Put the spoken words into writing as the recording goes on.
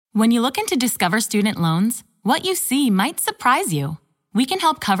When you look into Discover Student Loans, what you see might surprise you. We can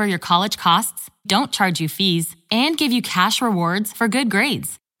help cover your college costs, don't charge you fees, and give you cash rewards for good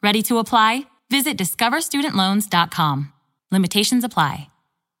grades. Ready to apply? Visit discoverstudentloans.com. Limitations apply.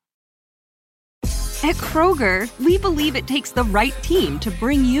 At Kroger, we believe it takes the right team to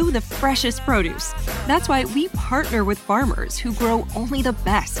bring you the freshest produce. That's why we partner with farmers who grow only the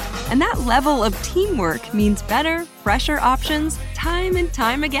best. And that level of teamwork means better, fresher options time and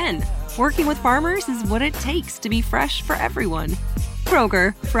time again. Working with farmers is what it takes to be fresh for everyone.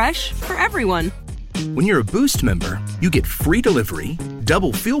 Kroger, fresh for everyone. When you're a Boost member, you get free delivery,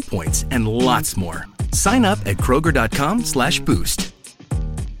 double fuel points, and lots more. Sign up at Kroger.com/boost.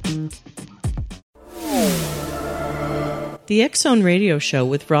 The X-Zone Radio Show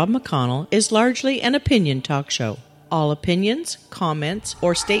with Rob McConnell is largely an opinion talk show. All opinions, comments,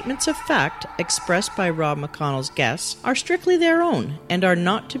 or statements of fact expressed by Rob McConnell's guests are strictly their own and are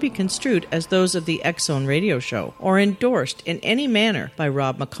not to be construed as those of the X-Zone Radio Show or endorsed in any manner by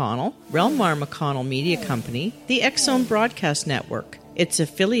Rob McConnell, Relmar McConnell Media Company, the X-Zone Broadcast Network, its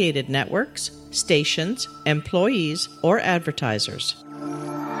affiliated networks, stations, employees, or advertisers.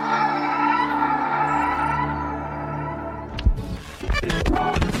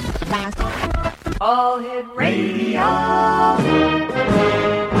 All Hit Radio.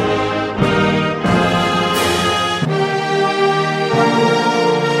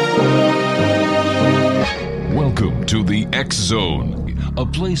 Welcome to the X Zone, a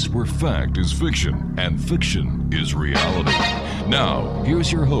place where fact is fiction and fiction is reality. Now,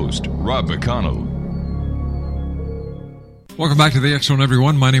 here's your host, Rob McConnell. Welcome back to the X Zone,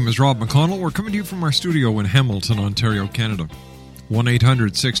 everyone. My name is Rob McConnell. We're coming to you from our studio in Hamilton, Ontario, Canada.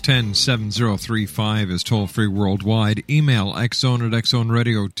 1-800-610-7035 is toll-free worldwide. Email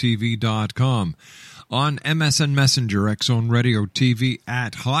xzone@xzoneradiotv.com. On MSN Messenger,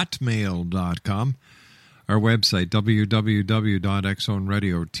 xzoneradiotv@hotmail.com. Our website,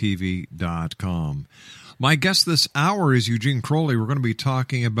 www.xzoneradiotv.com. My guest this hour is Eugene Crowley. We're going to be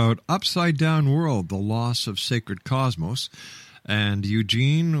talking about Upside Down World, the loss of sacred cosmos. And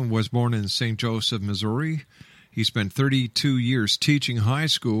Eugene was born in St. Joseph, Missouri. He spent 32 years teaching high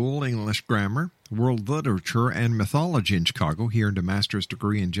school English grammar, world literature, and mythology in Chicago. He earned a master's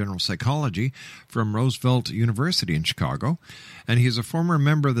degree in general psychology from Roosevelt University in Chicago. And he is a former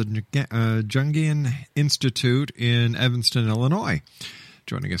member of the Jungian Institute in Evanston, Illinois.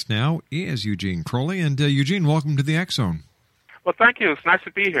 Joining us now is Eugene Crowley. And Eugene, welcome to the X Zone. Well, thank you. It's nice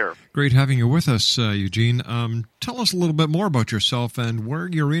to be here. Great having you with us, Eugene. Tell us a little bit more about yourself and where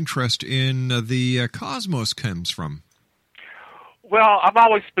your interest in the cosmos comes from. Well, I've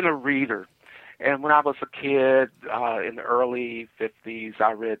always been a reader. And when I was a kid, in the early 50s,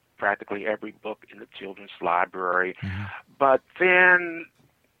 I read practically every book in the children's library. Mm-hmm. But then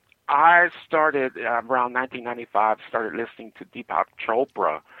I started, around 1995, started listening to Deepak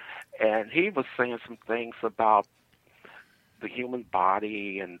Chopra. And he was saying some things about the human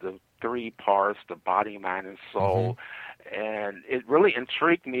body and the three parts, the body, mind, and soul. Mm-hmm. And it really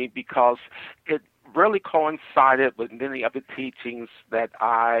intrigued me because it really coincided with many of the teachings that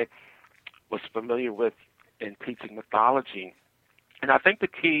I was familiar with in teaching mythology. And I think the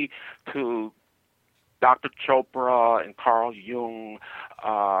key to Dr. Chopra and Carl Jung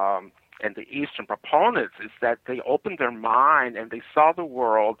and the Eastern proponents is that they opened their mind and they saw the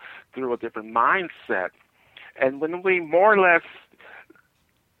world through a different mindset. And when we more or less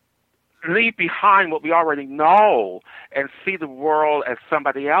leave behind what we already know and see the world as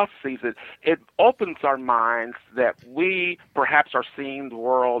somebody else sees it, it opens our minds that we perhaps are seeing the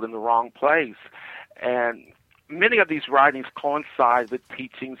world in the wrong place. And many of these writings coincide with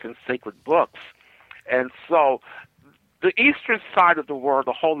teachings in sacred books. And so the eastern side of the world,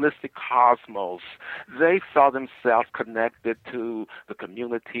 the holistic cosmos, they saw themselves connected to the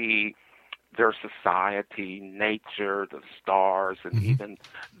community, their society, nature, the stars, and mm-hmm. even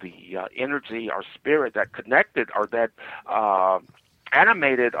the energy or spirit that connected or that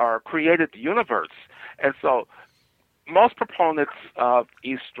animated or created the universe. And so most proponents of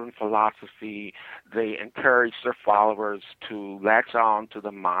Eastern philosophy, they encourage their followers to latch on to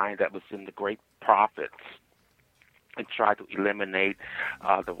the mind that was in the great prophets and try to eliminate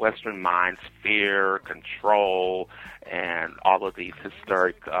the Western mind's fear, control, and all of these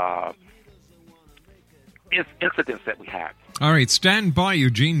historic incidents that we had. All right, stand by,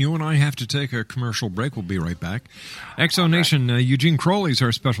 Eugene. You and I have to take a commercial break. We'll be right back. X-Zone Nation, Eugene Crowley is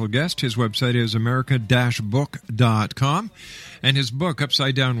our special guest. His website is america-book.com. And his book,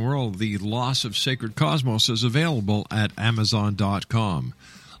 Upside Down World, The Loss of Sacred Cosmos, is available at amazon.com.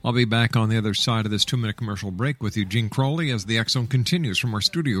 I'll be back on the other side of this 2-minute commercial break with Eugene Crowley as the X Zone continues from our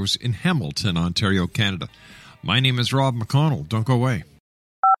studios in Hamilton, Ontario, Canada. My name is Rob McConnell. Don't go away.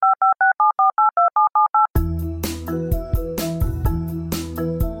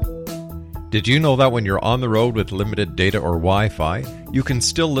 Did you know that when you're on the road with limited data or Wi-Fi, you can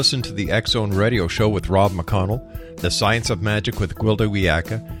still listen to the X Zone Radio Show with Rob McConnell, The Science of Magic with Gwilda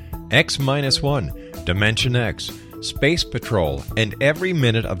Wiyaka, X-1, Dimension X, Space Patrol, and every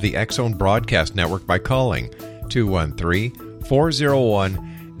minute of the X Zone broadcast network by calling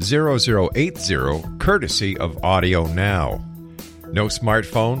 213-401-0080, courtesy of Audio Now. No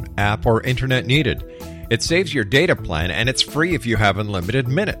smartphone, app, or internet needed. It saves your data plan, and it's free if you have unlimited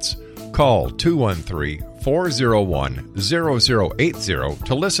minutes. Call 213-401-0080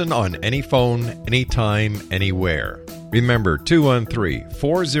 to listen on any phone, anytime, anywhere. Remember,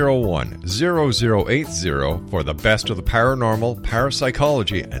 213-401-0080 for the best of the paranormal,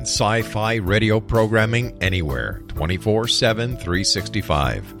 parapsychology, and sci-fi radio programming anywhere, 24/7,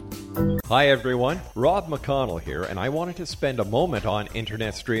 365. Hi everyone, Rob McConnell here, and I wanted to spend a moment on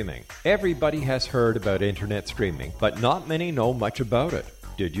internet streaming. Everybody has heard about internet streaming, but not many know much about it.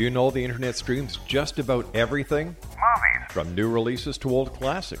 Did you know the internet streams just about everything? Movies. From new releases to old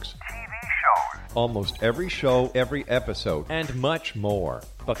classics. TV shows. Almost every show, every episode, and much more.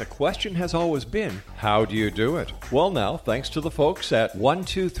 But the question has always been, how do you do it? Well now, thanks to the folks at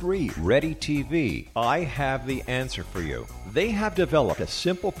 123 Ready TV, I have the answer for you. They have developed a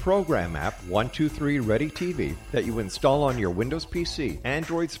simple program app, 123 Ready TV, that you install on your Windows PC,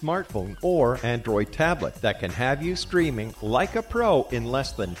 Android smartphone, or Android tablet that can have you streaming like a pro in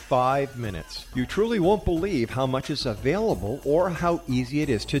less than 5 minutes. You truly won't believe how much is available or how easy it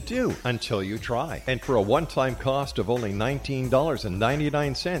is to do until you try. And for a one-time cost of only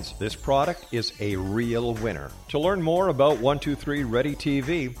 $19.99, this product is a real winner. To learn more about 123 Ready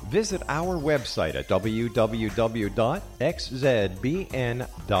TV, visit our website at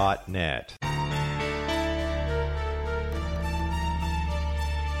www.xzbn.net.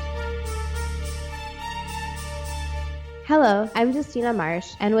 Hello, I'm Justina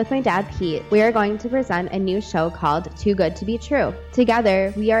Marsh, and with my dad Pete, we are going to present a new show called Too Good to Be True.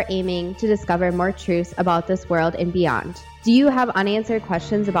 Together, we are aiming to discover more truths about this world and beyond. Do you have unanswered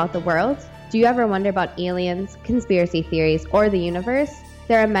questions about the world? Do you ever wonder about aliens, conspiracy theories, or the universe?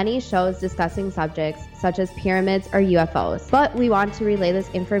 There are many shows discussing subjects such as pyramids or UFOs, but we want to relay this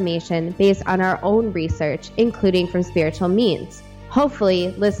information based on our own research, including from spiritual means.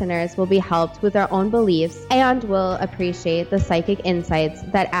 Hopefully, listeners will be helped with their own beliefs and will appreciate the psychic insights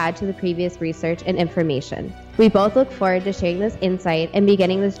that add to the previous research and information. We both look forward to sharing this insight and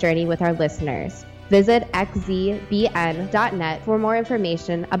beginning this journey with our listeners. Visit xzbn.net for more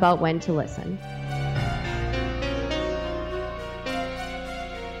information about when to listen.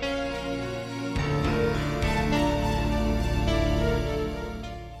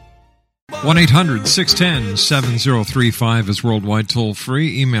 One 800-610-7035 is worldwide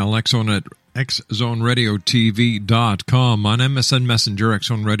toll-free. Email xzone at xzoneradiotv.com. On MSN Messenger,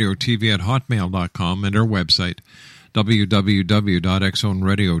 xzoneradiotv at hotmail.com, and our website,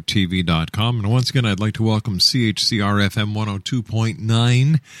 www.xzoneradiotv.com. And once again, I'd like to welcome CHCR FM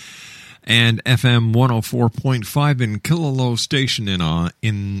 102.9 and FM 104.5 in Killaloe Station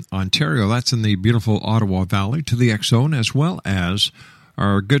in Ontario. That's in the beautiful Ottawa Valley, to the X Zone, as well as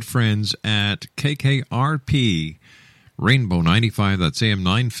our good friends at KKRP Rainbow 95, that's AM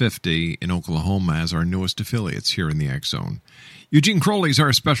 950 in Oklahoma, as our newest affiliates here in the X Zone. Eugene Crowley is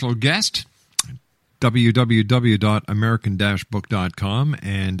our special guest. www.american-book.com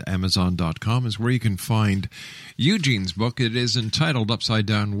and amazon.com is where you can find Eugene's book. It is entitled Upside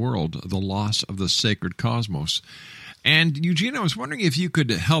Down World, The Loss of the Sacred Cosmos. And Eugene, I was wondering if you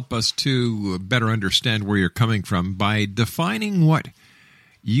could help us to better understand where you're coming from by defining what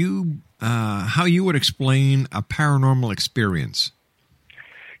how you would explain a paranormal experience.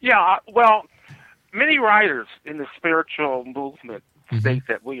 Yeah, well, many writers in the spiritual movement state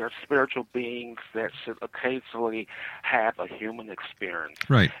that we are spiritual beings that should occasionally have a human experience.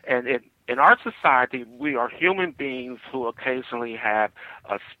 Right. And in our society, we are human beings who occasionally have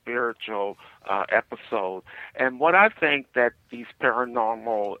a spiritual episode. And what I think that these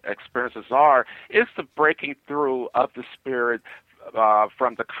paranormal experiences is the breaking through of the spirit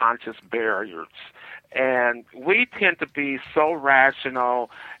from the conscious barriers. And we tend to be so rational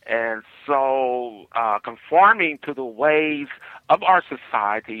and so conforming to the ways of our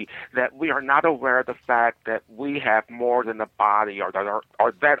society that we are not aware of the fact that we have more than a body, or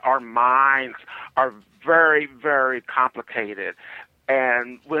that our minds are very, very complicated.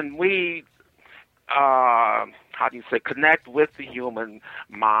 And when we how do you say, connect with the human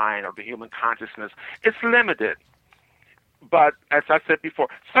mind or the human consciousness, it's limited. But as I said before,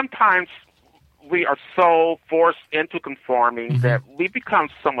 sometimes we are so forced into conforming that we become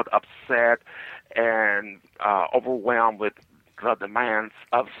somewhat upset and overwhelmed with the demands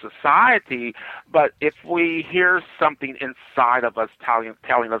of society. But if we hear something inside of us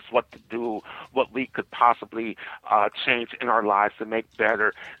telling us what to do, what we could possibly change in our lives to make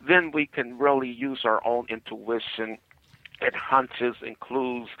better, then we can really use our own intuition and hunches and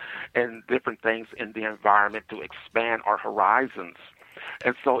clues and different things in the environment to expand our horizons.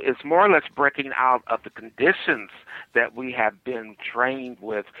 And so it's more or less breaking out of the conditions that we have been trained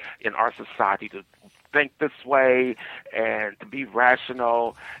with in our society to think this way and to be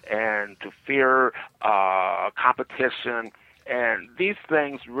rational and to fear competition. And these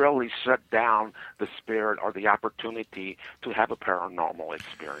things really shut down the spirit or the opportunity to have a paranormal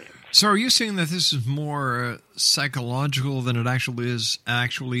experience. So are you saying that this is more psychological than it actually is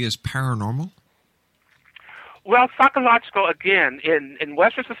paranormal? Well, psychological, again, in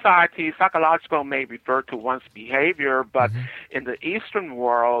Western society, psychological may refer to one's behavior, but in the Eastern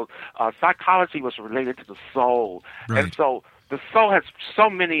world, psychology was related to the soul. Right. And so the soul has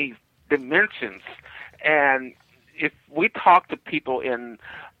so many dimensions. And if we talk to people in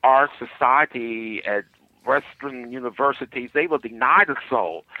our society at Western universities, they will deny the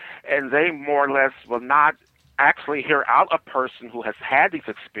soul, and they more or less will not actually hear out a person who has had these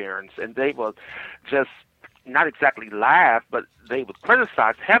experiences, and they will just not exactly laugh, but they would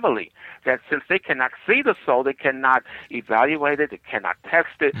criticize heavily that since they cannot see the soul, they cannot evaluate it, they cannot test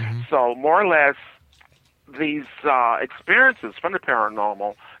it. So more or less, these experiences from the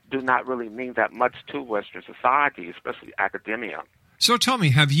paranormal do not really mean that much to Western society, especially academia. So tell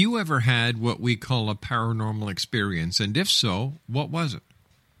me, have you ever had what we call a paranormal experience? And if so, what was it?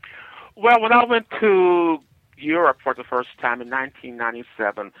 Well, when I went to Europe for the first time in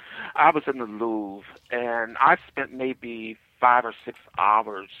 1997, I was in the Louvre, and I spent maybe 5 or 6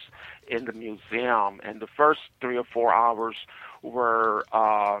 hours in the museum. And the first 3 or 4 hours were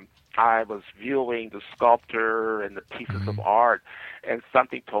I was viewing the sculpture and the pieces of art, and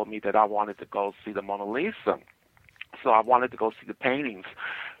something told me that I wanted to go see the Mona Lisa. So I wanted to go see the paintings.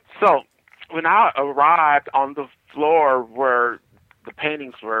 So when I arrived on the floor where the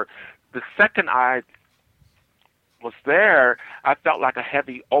paintings were, the second I was there, I felt like a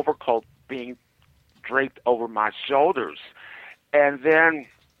heavy overcoat being draped over my shoulders. And then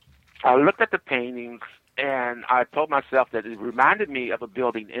I looked at the paintings, and I told myself that it reminded me of a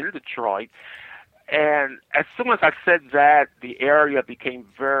building in Detroit. And as soon as I said that, the area became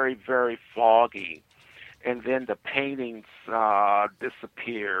very, very foggy. And then the paintings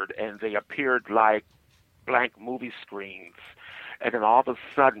disappeared, and they appeared like blank movie screens. And then all of a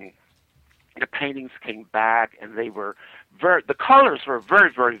sudden, the paintings came back, and the colors were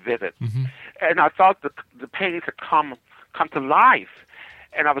very, very vivid. And I thought the paintings had come to life.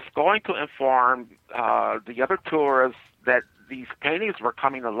 And I was going to inform the other tourists that these paintings were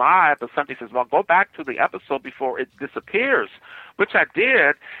coming alive, but somebody says, well, go back to the episode before it disappears, which I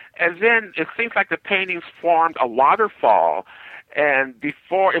did. And then it seems like the paintings formed a waterfall. And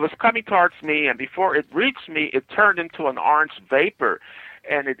before it was coming towards me, and before it reached me, it turned into an orange vapor,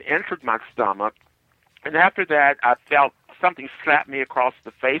 and it entered my stomach. And after that, I felt something slap me across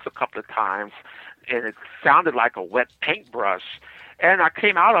the face a couple of times, and it sounded like a wet paintbrush. And I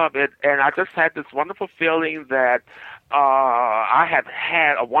came out of it, and I just had this wonderful feeling that I had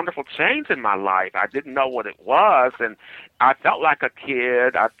had a wonderful change in my life. I didn't know what it was, and I felt like a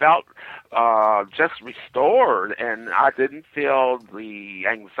kid. I felt just restored, and I didn't feel the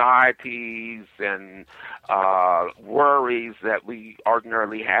anxieties and worries that we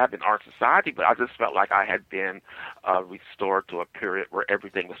ordinarily have in our society, but I just felt like I had been restored to a period where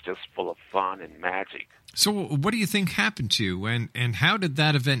everything was just full of fun and magic. So what do you think happened to you, and how did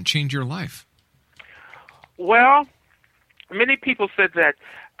that event change your life? Well, many people said that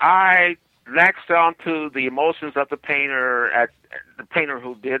I latched onto the emotions of the painter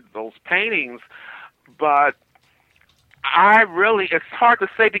who did those paintings, but it's hard to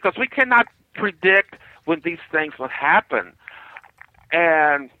say because we cannot predict when these things will happen.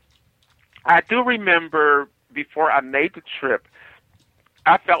 And I do remember before I made the trip,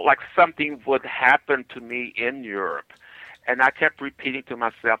 I felt like something would happen to me in Europe. And I kept repeating to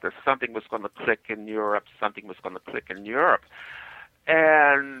myself that something was going to click in Europe, something was going to click in Europe.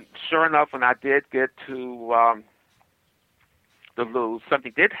 And sure enough, when I did get to the Louvre,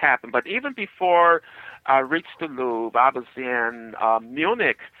 something did happen. But even before I reached the Louvre, I was in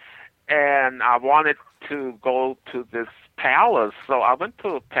Munich, and I wanted to go to this palace. So I went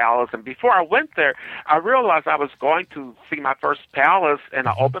to a palace, and before I went there, I realized I was going to see my first palace, and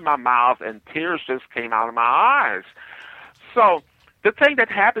I opened my mouth, and tears just came out of my eyes. So the thing that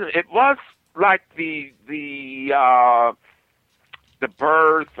happened, it was like the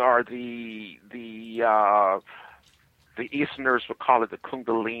birth, or the Easterners would call it the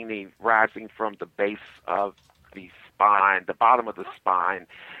Kundalini, rising from the base of the spine, the bottom of the spine,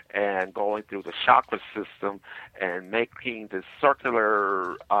 and going through the chakra system and making this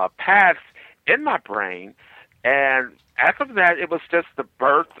circular path in my brain. And after that, it was just the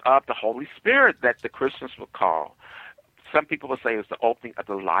birth of the Holy Spirit that the Christians would call. Some people would say it's the opening of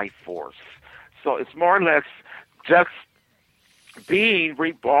the life force. So it's more or less just being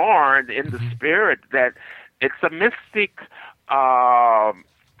reborn in the spirit, that it's a mystic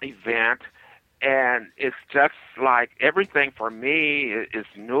event, and it's just like everything for me is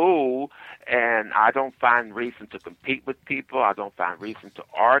new, and I don't find reason to compete with people. I don't find reason to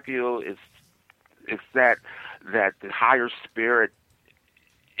argue. It's that the higher spirit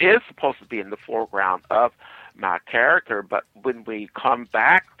is supposed to be in the foreground of my character, but when we come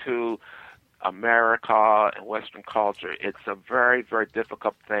back to America and Western culture, it's a very, very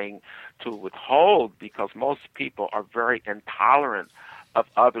difficult thing to withhold, because most people are very intolerant of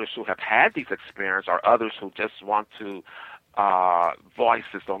others who have had these experiences, or others who just want to voice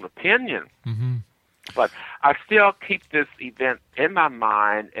his own opinion. Mm-hmm. But I still keep this event in my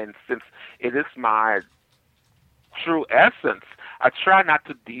mind, and since it is my true essence, I try not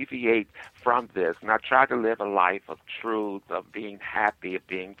to deviate from this, and I try to live a life of truth, of being happy, of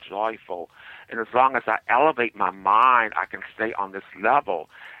being joyful. And as long as I elevate my mind, I can stay on this level,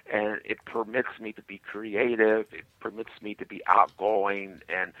 and it permits me to be creative, it permits me to be outgoing,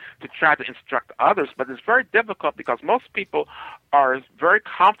 and to try to instruct others. But it's very difficult, because most people are very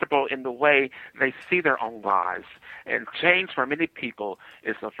comfortable in the way they see their own lives, and change for many people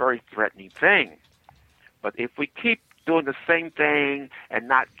is a very threatening thing. But if we keep doing the same thing and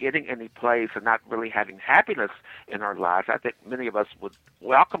not getting any place and not really having happiness in our lives, I think many of us would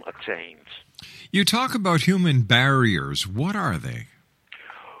welcome a change. You talk about human barriers. What are they?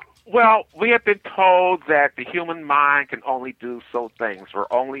 Well, we have been told that the human mind can only do so things. We're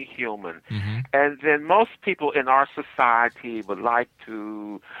only human. Mm-hmm. And then most people in our society would like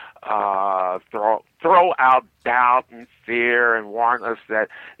to throw out doubt and fear and warn us that,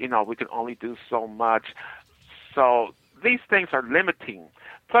 we can only do so much. So these things are limiting.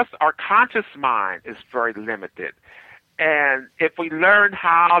 Plus, our conscious mind is very limited. And if we learn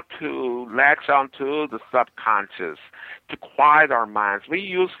how to latch onto the subconscious, to quiet our minds, we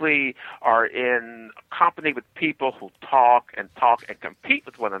usually are in company with people who talk and compete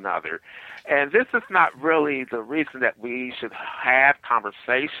with one another. And this is not really the reason that we should have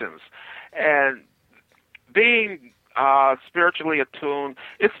conversations. And being spiritually attuned,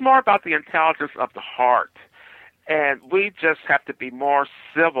 it's more about the intelligence of the heart. And we just have to be more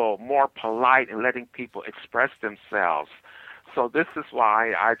civil, more polite in letting people express themselves. So this is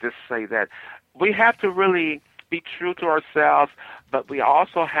why I just say that we have to really be true to ourselves, but we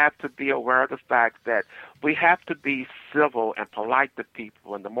also have to be aware of the fact that we have to be civil and polite to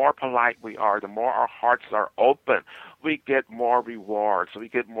people. And the more polite we are, the more our hearts are open, we get more rewards, we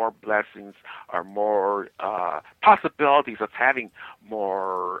get more blessings, or more possibilities of having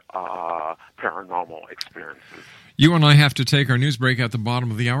more paranormal experiences. You and I have to take our news break at the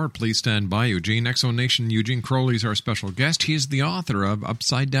bottom of the hour. Please stand by, Eugene. Exonation Eugene Crowley is our special guest. He is the author of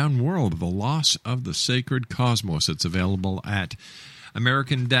Upside Down World, The Loss of the Sacred Cosmos. It's available at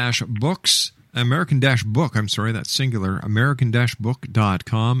American-Book, that's singular,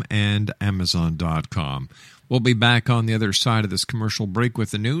 American-Book.com and Amazon.com. We'll be back on the other side of this commercial break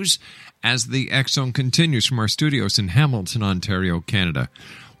with the news as the X-Zone continues from our studios in Hamilton, Ontario, Canada.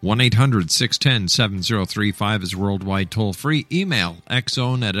 1-800-610-7035 is worldwide toll-free. Email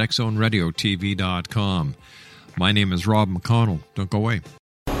xzone@xzoneradiotv.com. My name is Rob McConnell. Don't go away.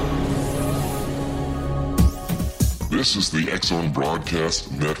 This is the X-Zone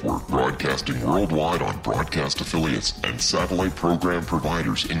Broadcast Network, broadcasting worldwide on broadcast affiliates and satellite program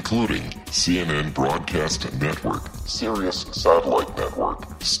providers, including CNN Broadcast Network, Sirius Satellite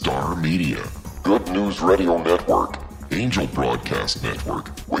Network, Star Media, Good News Radio Network, Angel Broadcast Network,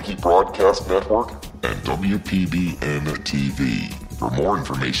 Wiki Broadcast Network, and WPBN TV. For more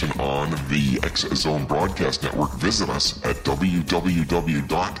information on the X-Zone Broadcast Network, visit us at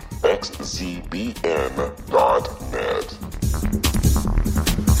www.xzbn.net.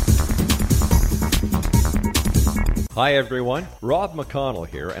 Hi everyone, Rob McConnell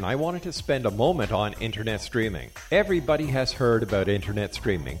here, and I wanted to spend a moment on internet streaming. Everybody has heard about internet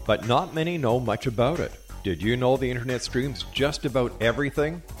streaming, but not many know much about it. Did you know the internet streams just about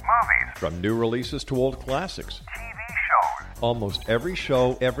everything? Movies. From new releases to old classics. TV shows. Almost every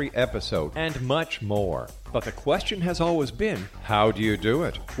show, every episode, and much more. But the question has always been, how do you do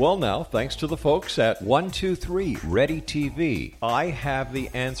it? Well now, thanks to the folks at 123 Ready TV, I have the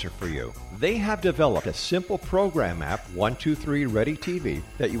answer for you. They have developed a simple program app, 123 Ready TV,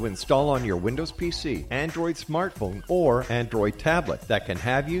 that you install on your Windows PC, Android smartphone, or Android tablet that can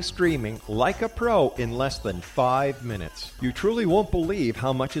have you streaming like a pro in less than 5 minutes. You truly won't believe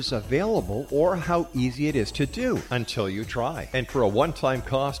how much is available or how easy it is to do until you try. And for a one-time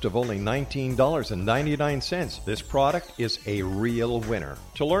cost of only $19.99, this product is a real winner.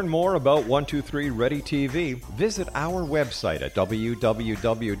 To learn more about 123 Ready TV, visit our website at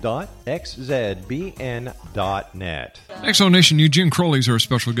www.xzbn.net. Excellent Nation, Eugene Crowley is our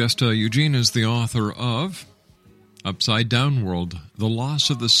special guest. Eugene is the author of Upside Down World, The Loss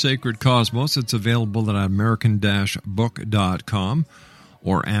of the Sacred Cosmos. It's available at american-book.com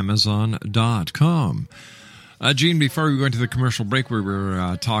or amazon.com. Gene, before we went to the commercial break, we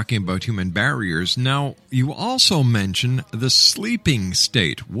were talking about human barriers. Now, you also mentioned the sleeping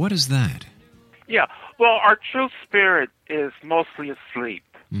state. What is that? Yeah, well, our true spirit is mostly asleep.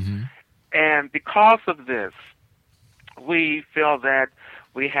 Mm-hmm. And because of this, we feel that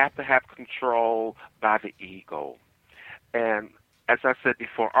we have to have control by the ego. And as I said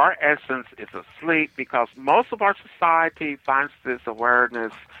before, our essence is asleep because most of our society finds this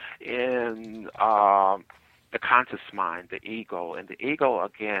awareness in the conscious mind, the ego. And the ego,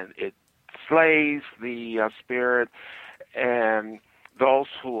 again, it slays the spirit. And those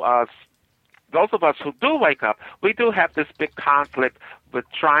of us who do wake up, we do have this big conflict with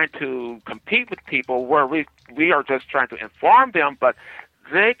trying to compete with people where we are just trying to inform them, but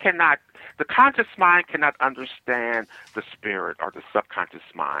they cannot, the conscious mind cannot understand the spirit or the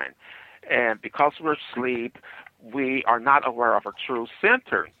subconscious mind. And because we're asleep, we are not aware of our true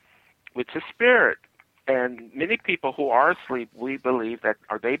center, which is spirit. And many people who are asleep, they believe that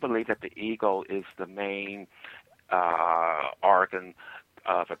the ego is the main organ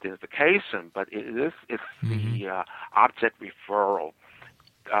of identification, but it's the object referral.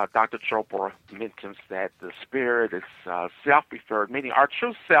 Dr. Chopra mentions that the spirit is self-referred, meaning our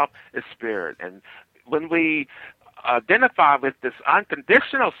true self is spirit. And when we identify with this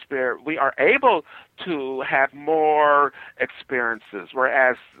unconditional spirit, we are able to have more experiences,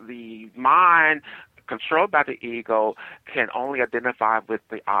 whereas the mind controlled by the ego can only identify with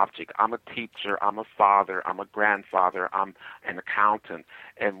the object. I'm a teacher, I'm a father, I'm a grandfather, I'm an accountant,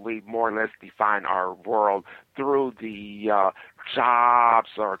 and we more or less define our world through the jobs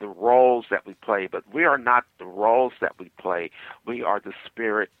or the roles that we play, but we are not the roles that we play. We are the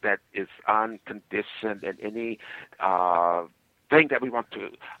spirit that is unconditioned in any thing that we want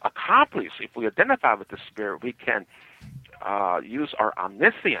to accomplish. If we identify with the spirit, we can use our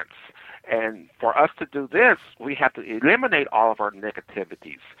omniscience. And for us to do this, we have to eliminate all of our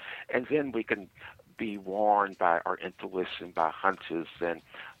negativities. And then we can be warned by our intuition, by hunches, and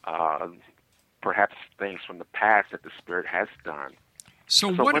perhaps things from the past that the Spirit has done.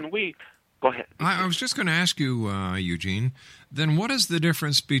 So when we... Go ahead. I was just going to ask you, Eugene, then what is the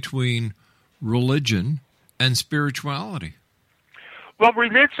difference between religion and spirituality? Well,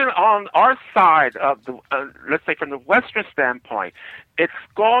 religion on our side of the, let's say from the Western standpoint, it's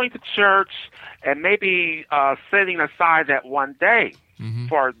going to church and maybe setting aside that one day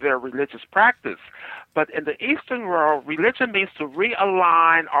for their religious practice. But in the Eastern world, religion means to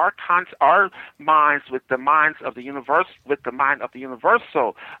realign our minds with the minds of the universe, with the mind of the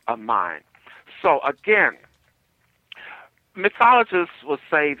universal mind. So again, mythologists will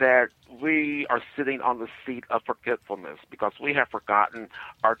say that we are sitting on the seat of forgetfulness because we have forgotten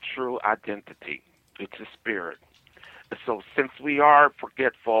our true identity, which is spirit. So since we are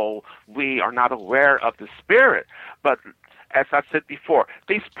forgetful, we are not aware of the spirit. But as I said before,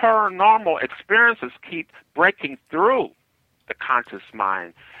 these paranormal experiences keep breaking through the conscious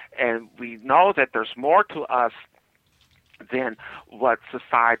mind. And we know that there's more to us than what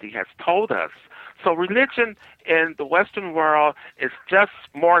society has told us. So religion in the Western world is just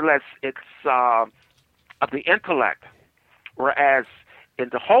more or less it's of the intellect, whereas in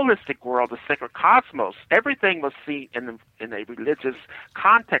the holistic world, the sacred cosmos, everything was seen in a religious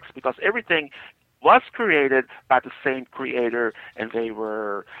context because everything was created by the same creator, and they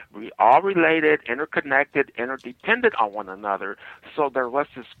were all related, interconnected, interdependent on one another. So there was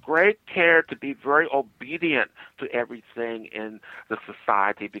this great care to be very obedient to everything in the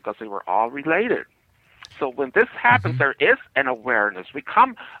society because they were all related. So when this happens, there is an awareness. We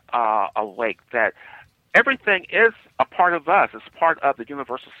come awake that everything is a part of us. It's part of the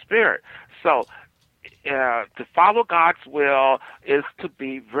universal spirit. So to follow God's will is to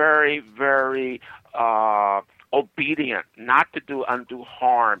be very, very obedient, not to do undue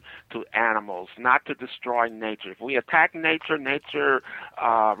harm to animals, not to destroy nature. If we attack nature, nature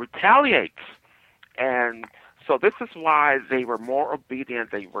retaliates. And so this is why they were more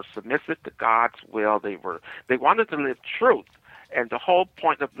obedient. They were submissive to God's will. They wanted to live truth. And the whole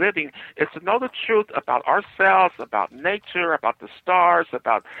point of living is to know the truth about ourselves, about nature, about the stars,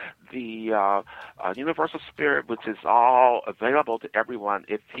 about the universal spirit, which is all available to everyone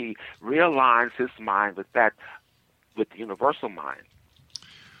if he realigns his mind with the universal mind.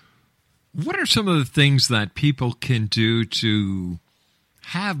 What are some of the things that people can do to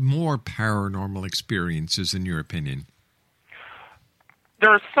have more paranormal experiences, in your opinion? There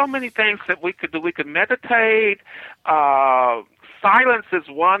are so many things that we could do. We could meditate. Silence is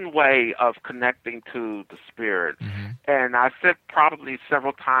one way of connecting to the spirit. Mm-hmm. And I said probably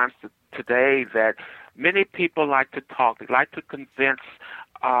several times today that many people like to talk. They like to convince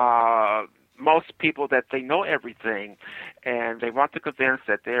most people that they know everything, and they want to convince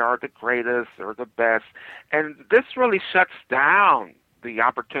that they are the greatest or the best. And this really shuts down the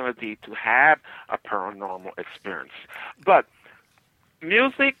opportunity to have a paranormal experience. But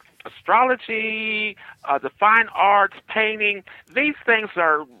music, astrology, the fine arts, painting, these things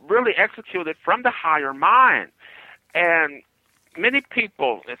are really executed from the higher mind. And many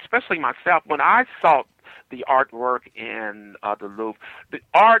people, especially myself, when I saw the artwork in the Louvre, the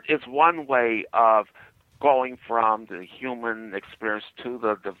art is one way of going from the human experience to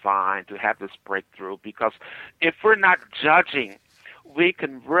the divine, to have this breakthrough, because if we're not judging, we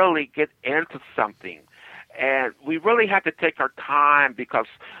can really get into something. And we really have to take our time, because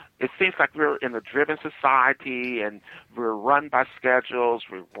it seems like we're in a driven society and we're run by schedules,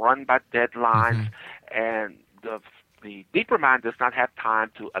 we're run by deadlines, and the deeper mind does not have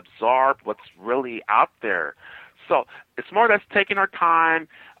time to absorb what's really out there. So it's more or less taking our time,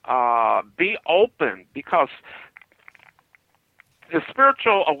 be open, because the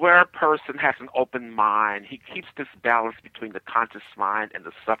spiritual aware person has an open mind. He keeps this balance between the conscious mind and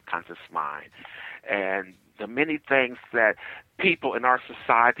the subconscious mind. And the many things that people in our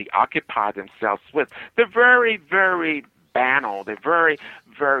society occupy themselves with, they're very, very banal. They're very,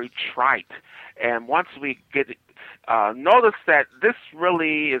 very trite. And once we get notice that this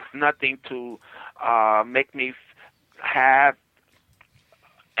really is nothing to make me have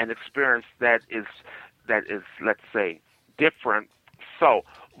an experience that is, let's say, different. So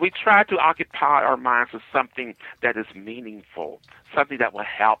we try to occupy our minds with something that is meaningful, something that will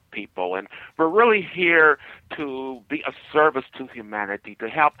help people. And we're really here to be of service to humanity, to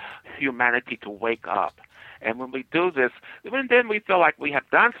help humanity to wake up. And when we do this, then we feel like we have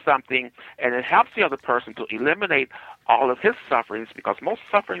done something, and it helps the other person to eliminate all of his sufferings, because most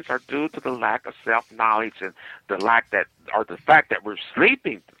sufferings are due to the lack of self-knowledge and the fact that we're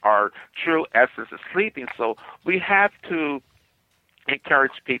sleeping. Our true essence is sleeping. So we have to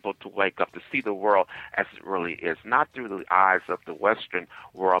encourage people to wake up, to see the world as it really is, not through the eyes of the Western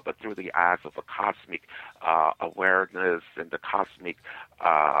world, but through the eyes of a cosmic awareness and the cosmic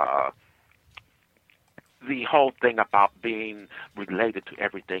the whole thing about being related to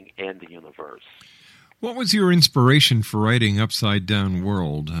everything in the universe. What was your inspiration for writing Upside Down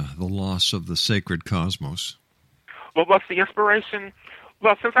World, The Loss of the Sacred Cosmos? Well, what's the inspiration?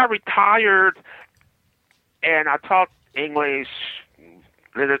 Well, since I retired and I taught English,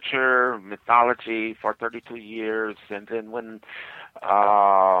 literature, mythology for 32 years, and then when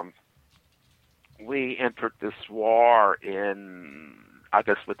we entered this war in, I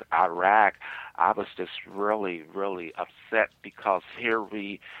guess, with Iraq, I was just really, really upset, because here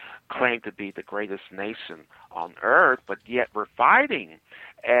we claim to be the greatest nation on earth, but yet we're fighting.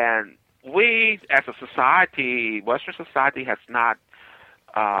 And we, as a society, Western society, has not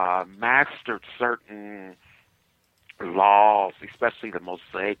mastered certain laws, especially the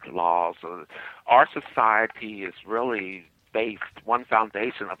Mosaic laws. Our society is really based, one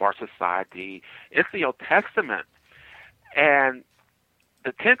foundation of our society is the Old Testament. And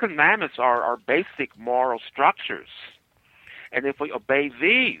the Ten Commandments are our basic moral structures. And if we obey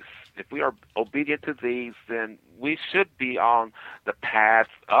these, if we are obedient to these, then we should be on the path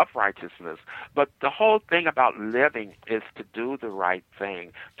of righteousness. But the whole thing about living is to do the right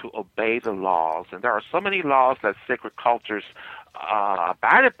thing, to obey the laws. And there are so many laws that sacred cultures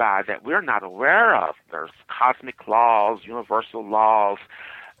abided by that we're not aware of. There's cosmic laws, universal laws,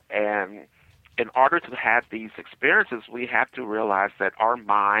 and in order to have these experiences, we have to realize that our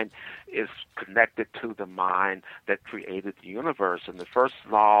mind is connected to the mind that created the universe. And the first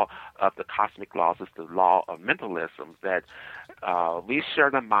law of the cosmic laws is the law of mentalism, that we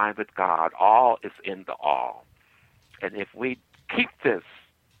share the mind with God. All is in the all. And if we keep this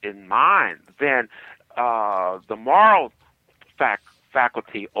in mind, then the moral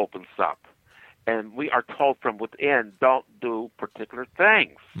faculty opens up. And we are told from within, don't do particular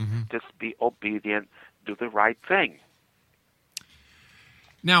things. Just be obedient, do the right thing.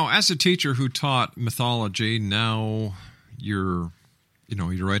 Now, as a teacher who taught mythology, now you're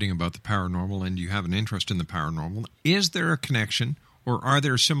writing about the paranormal and you have an interest in the paranormal. Is there a connection, or are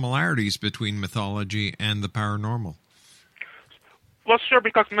there similarities between mythology and the paranormal? Well, sure,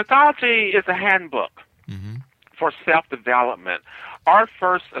 because mythology is a handbook for self-development. Our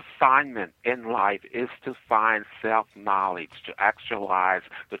first assignment in life is to find self-knowledge, to actualize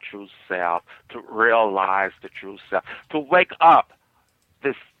the true self, to realize the true self, to wake up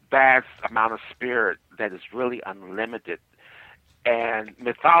this vast amount of spirit that is really unlimited. And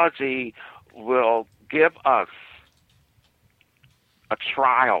mythology will give us a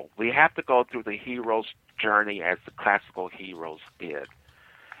trial. We have to go through the hero's journey as the classical heroes did.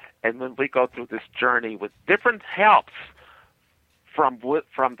 And when we go through this journey with different helps from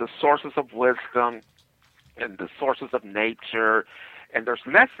the sources of wisdom and the sources of nature, and there's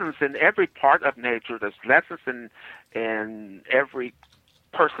lessons in every part of nature. There's lessons in every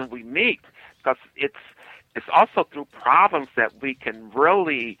person we meet, because it's also through problems that we can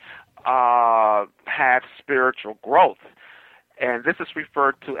really have spiritual growth. And this is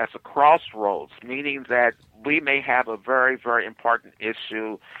referred to as a crossroads, meaning that we may have a very, very important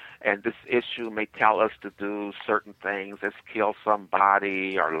issue, and this issue may tell us to do certain things, as kill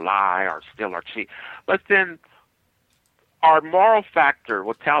somebody, or lie, or steal, or cheat. But then our moral factor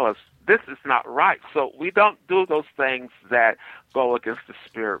will tell us this is not right. So we don't do those things that go against the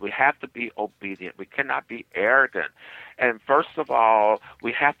spirit. We have to be obedient. We cannot be arrogant. And first of all,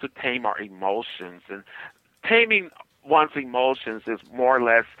 we have to tame our emotions. And taming one's emotions is more or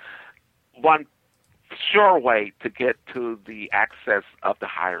less one sure way to get to the access of the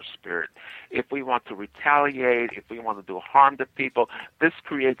higher spirit. If we want to retaliate, if we want to do harm to people, this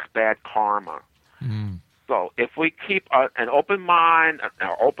creates bad karma. So if we keep an open mind,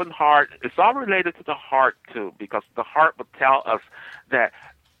 an open heart, it's all related to the heart too, because the heart will tell us that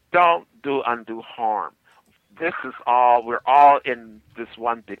don't do undue harm. This is all, we're all in this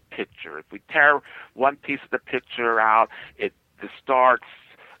one big picture. If we tear one piece of the picture out, it distorts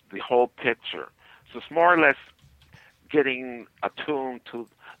the whole picture. So it's more or less getting attuned to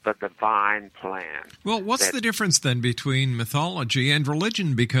the divine plan. Well, what's the difference then between mythology and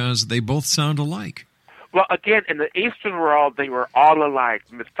religion? Because they both sound alike. Well, again, in the Eastern world, they were all alike.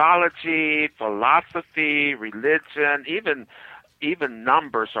 Mythology, philosophy, religion, even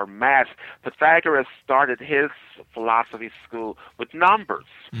numbers or math. Pythagoras started his philosophy school with numbers.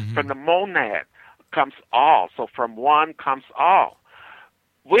 From the monad comes all. So from one comes all.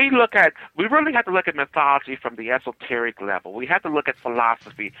 We really have to look at mythology from the esoteric level. We have to look at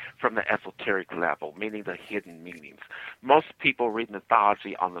philosophy from the esoteric level, meaning the hidden meanings. Most people read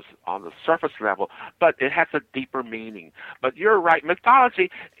mythology on the surface level, but it has a deeper meaning. But you're right, mythology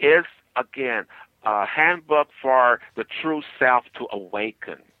is, again, a handbook for the true self to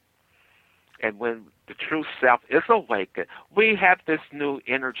awaken. And when the true self is awakened, we have this new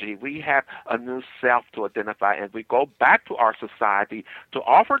energy. We have a new self to identify, and we go back to our society to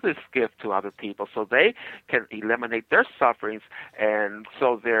offer this gift to other people so they can eliminate their sufferings, and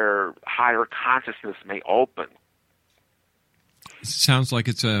so their higher consciousness may open. Sounds like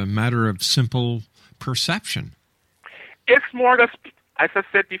it's a matter of simple perception. It's more, as I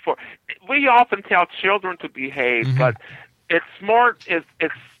said before, we often tell children to behave, but it's more,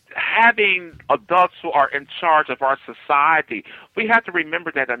 it's having adults who are in charge of our society. We have to remember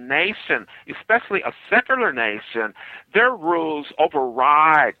that a nation, especially a secular nation, their rules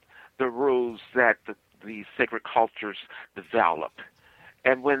override the rules that the sacred cultures develop.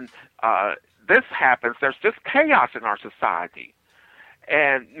 And when this happens, there's just chaos in our society.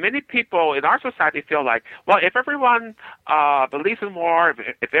 And many people in our society feel like, well, if everyone believes in war,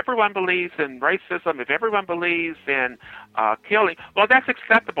 if everyone believes in racism, if everyone believes in killing, well, that's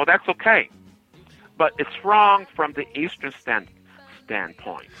acceptable, that's okay. But it's wrong from the Eastern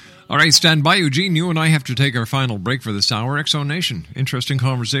standpoint. All right, stand by, Eugene. You and I have to take our final break for this hour. Exo Nation, interesting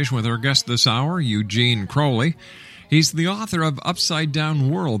conversation with our guest this hour, Eugene Crowley. He's the author of Upside Down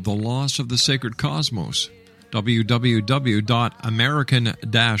World, The Loss of the Sacred Cosmos.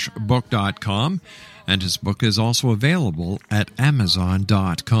 www.american-book.com. And his book is also available at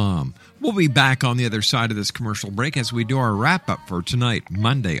Amazon.com. We'll be back on the other side of this commercial break as we do our wrap-up for tonight,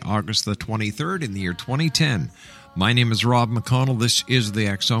 Monday, August the 23rd in the year 2010. My name is Rob McConnell. This is the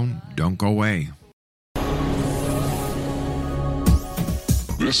X-Zone. Don't go away.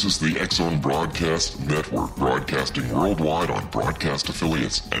 This is the X-Zone Broadcast Network, broadcasting worldwide on broadcast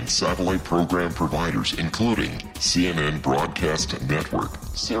affiliates and satellite program providers, including CNN Broadcast Network,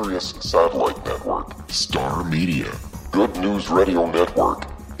 Sirius Satellite Network, Star Media, Good News Radio Network,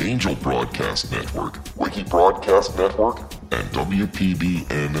 Angel Broadcast Network, Wiki Broadcast Network, and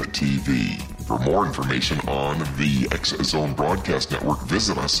WPBN TV. For more information on the X-Zone Broadcast Network,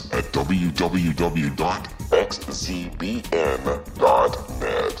 visit us at www.xzbn.net.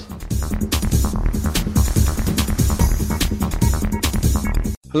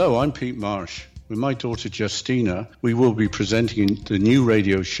 Hello, I'm Pete Marsh. With my daughter Justina, we will be presenting the new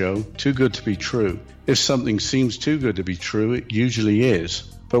radio show, Too Good to Be True. If something seems too good to be true, it usually is.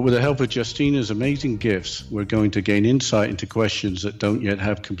 But with the help of Justina's amazing gifts, we're going to gain insight into questions that don't yet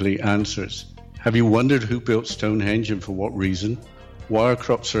have complete answers. Have you wondered who built Stonehenge and for what reason? Why are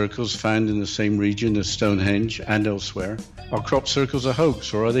crop circles found in the same region as Stonehenge and elsewhere? Are crop circles a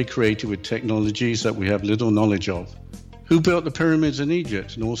hoax, or are they created with technologies that we have little knowledge of? Who built the pyramids in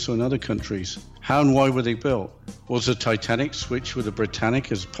Egypt and also in other countries? How and why were they built? Was the Titanic switched with the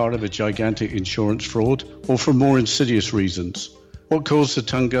Britannic as part of a gigantic insurance fraud, or for more insidious reasons? What caused the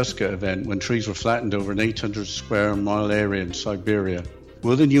Tunguska event when trees were flattened over an 800 square mile area in Siberia?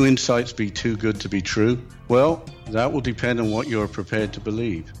 Will the new insights be too good to be true? Well, that will depend on what you are prepared to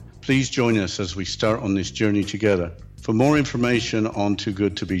believe. Please join us as we start on this journey together. For more information on Too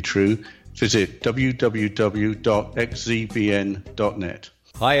Good to Be True, visit www.xzbn.net.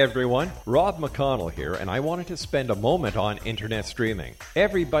 Hi everyone, Rob McConnell here, and I wanted to spend a moment on internet streaming.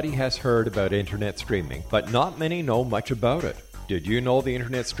 Everybody has heard about internet streaming, but not many know much about it. Did you know the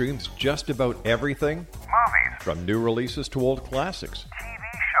internet streams just about everything? Movies. From new releases to old classics. TV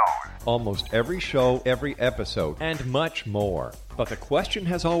shows. Almost every show, every episode, and much more. But the question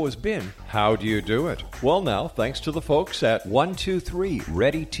has always been, how do you do it? Well now, thanks to the folks at 123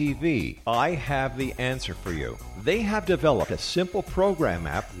 Ready TV, I have the answer for you. They have developed a simple program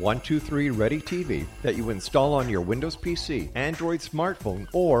app, 123 Ready TV, that you install on your Windows PC, Android smartphone,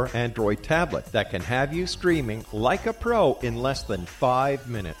 or Android tablet that can have you streaming like a pro in less than 5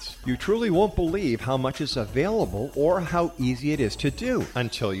 minutes. You truly won't believe how much is available or how easy it is to do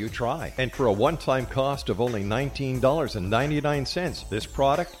until you try. And for a one-time cost of only $19.99, this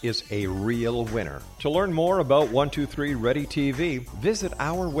product is a real winner. To learn more about 123 Ready TV, visit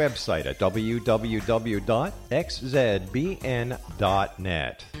our website at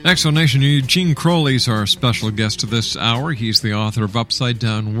www.xzbn.net. Explanation, Eugene Crowley is our special guest this hour. He's the author of Upside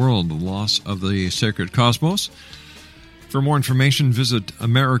Down World, The Loss of the Sacred Cosmos. For more information, visit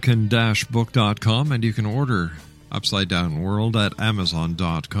American-book.com, and you can order Upside Down World at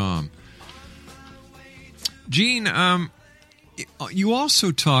Amazon.com. Gene, you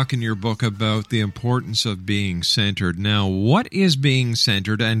also talk in your book about the importance of being centered. Now, what is being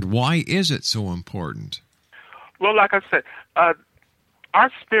centered, and why is it so important? Well, like I said, our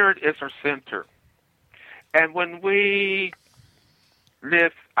spirit is our center. And when we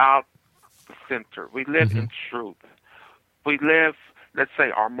live out the center, we live in truth. We live, let's say,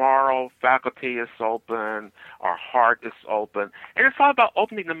 our moral faculty is open, our heart is open, and it's all about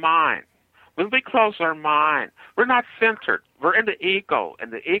opening the mind. When we close our mind, we're not centered. We're in the ego,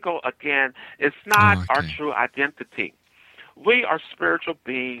 and the ego, again, is not our true identity. We are spiritual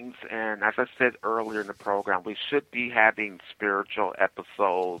beings, and as I said earlier in the program, we should be having spiritual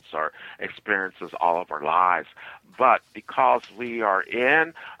episodes or experiences all of our lives. But because we are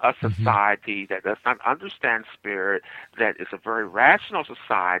in a society that does not understand spirit, that is a very rational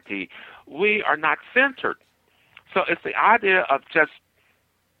society, we are not centered. So it's the idea of just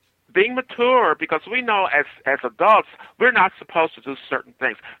being mature, because we know as adults, we're not supposed to do certain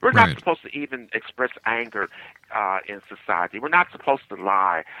things. We're not supposed to even express anger in society. We're not supposed to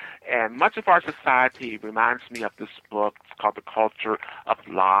lie. And much of our society reminds me of this book. It's called The Culture of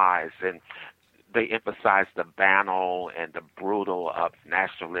Lies. And they emphasize the banal and the brutal of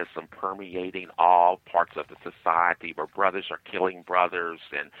nationalism permeating all parts of the society, where brothers are killing brothers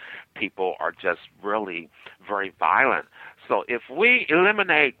and people are just really very violent. So if we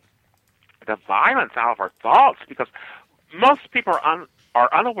eliminate the violence out of our thoughts, because most people are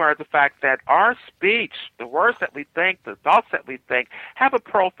unaware of the fact that our speech, the words that we think, the thoughts that we think, have a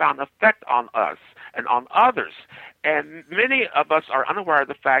profound effect on us. and on others. And many of us are unaware of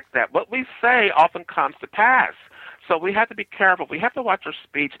the fact that what we say often comes to pass. So we have to be careful. We have to watch our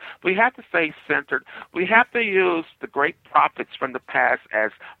speech. We have to stay centered. We have to use the great prophets from the past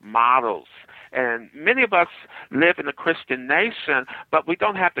as models. And many of us live in a Christian nation, but we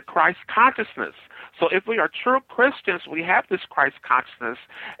don't have the Christ consciousness. So if we are true Christians, we have this Christ consciousness,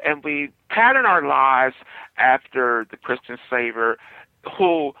 and we pattern our lives after the Christian Savior,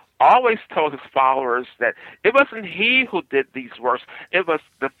 who always told his followers that it wasn't he who did these works, it was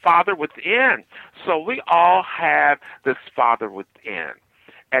the Father within. So we all have this Father within.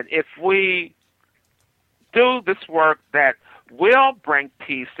 And if we do this work that will bring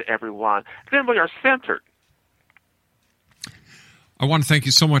peace to everyone, then we are centered. I want to thank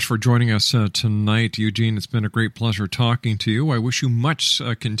you so much for joining us tonight, Eugene. It's been a great pleasure talking to you. I wish you much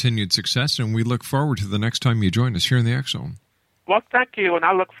continued success, and we look forward to the next time you join us here in the X Zone. Well, thank you, and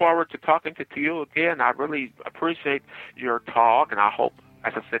I look forward to talking to you again. I really appreciate your talk, and I hope,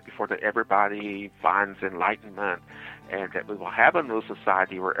 as I said before, that everybody finds enlightenment and that we will have a new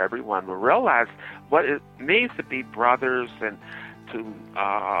society where everyone will realize what it means to be brothers and to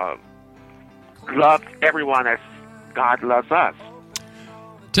love everyone as God loves us.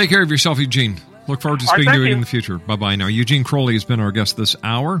 Take care of yourself, Eugene. Look forward to speaking to you in the future. Bye-bye now. Eugene Crowley has been our guest this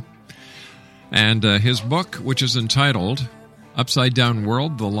hour, and his book, which is entitled Upside Down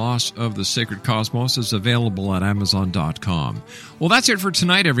World, The Loss of the Sacred Cosmos, is available at Amazon.com. Well, that's it for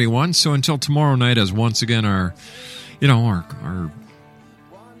tonight, everyone. So until tomorrow night, as once again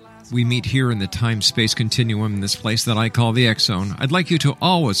we meet here in the time-space continuum in this place that I call the X Zone, I'd like you to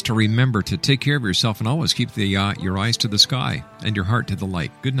always to remember to take care of yourself and always keep your eyes to the sky and your heart to the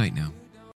light. Good night now.